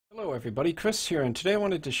Hello everybody, Chris here, and today I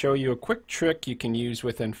wanted to show you a quick trick you can use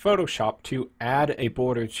within Photoshop to add a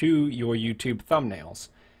border to your YouTube thumbnails.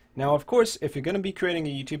 Now of course, if you're going to be creating a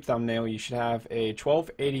YouTube thumbnail, you should have a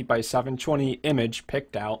 1280 by 720 image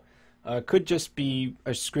picked out. Could just be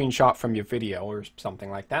a screenshot from your video or something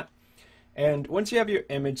like that. And once you have your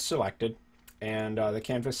image selected and the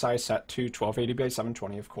canvas size set to 1280 by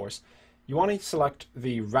 720 of course, you want to select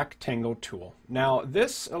the rectangle tool. Now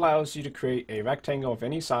this allows you to create a rectangle of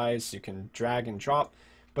any size. You can drag and drop,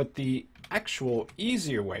 but the actual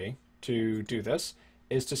easier way to do this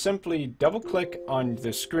is to simply double click on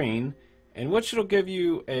the screen, in which it'll give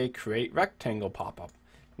you a create rectangle pop-up.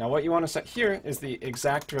 Now what you want to set here is the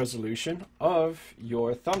exact resolution of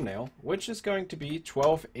your thumbnail, which is going to be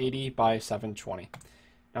 1280 by 720.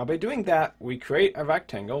 Now by doing that, we create a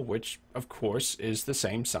rectangle, which of course is the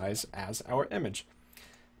same size as our image.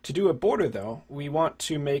 To do a border though, we want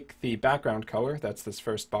to make the background color, that's this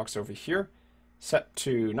first box over here, set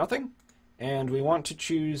to nothing, and we want to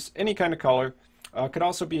choose any kind of color. Could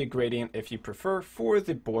also be a gradient if you prefer, for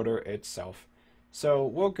the border itself. So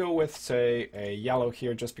we'll go with, say, a yellow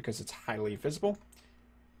here just because it's highly visible,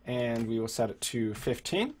 and we will set it to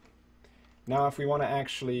 15. Now if we want to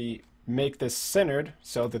actually make this centered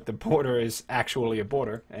so that the border is actually a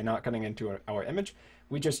border and not cutting into our image,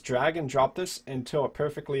 we just drag and drop this until it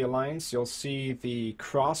perfectly aligns. You'll see the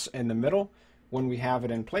cross in the middle when we have it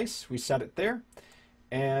in place. We set it there,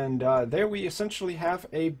 and there we essentially have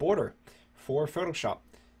a border for Photoshop.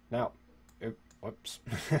 Now, whoops.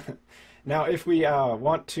 Now if we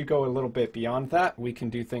want to go a little bit beyond that, we can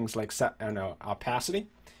do things like set an opacity.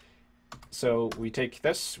 So we take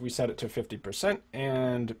this, we set it to 50%,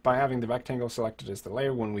 and by having the rectangle selected as the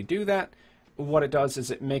layer, when we do that, what it does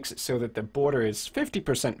is it makes it so that the border is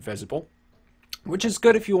 50% visible, which is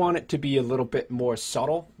good if you want it to be a little bit more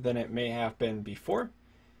subtle than it may have been before.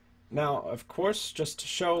 Now, of course, just to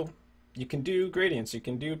show, you can do gradients, you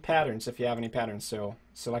can do patterns if you have any patterns, so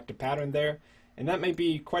select a pattern there, and that may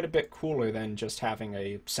be quite a bit cooler than just having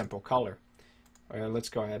a simple color. Let's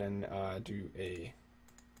go ahead and do a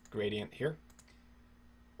gradient here.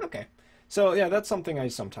 Okay, so yeah, that's something I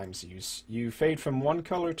sometimes use. You fade from one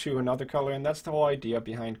color to another color, and that's the whole idea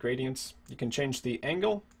behind gradients. You can change the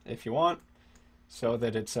angle if you want, so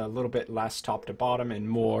that it's a little bit less top to bottom and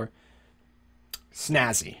more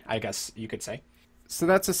snazzy, I guess you could say. So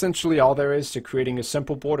that's essentially all there is to creating a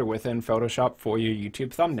simple border within Photoshop for your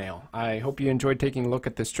YouTube thumbnail. I hope you enjoyed taking a look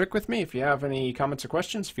at this trick with me. If you have any comments or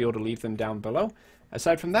questions, feel free to leave them down below.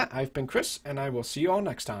 Aside from that, I've been Chris, and I will see you all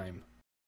next time.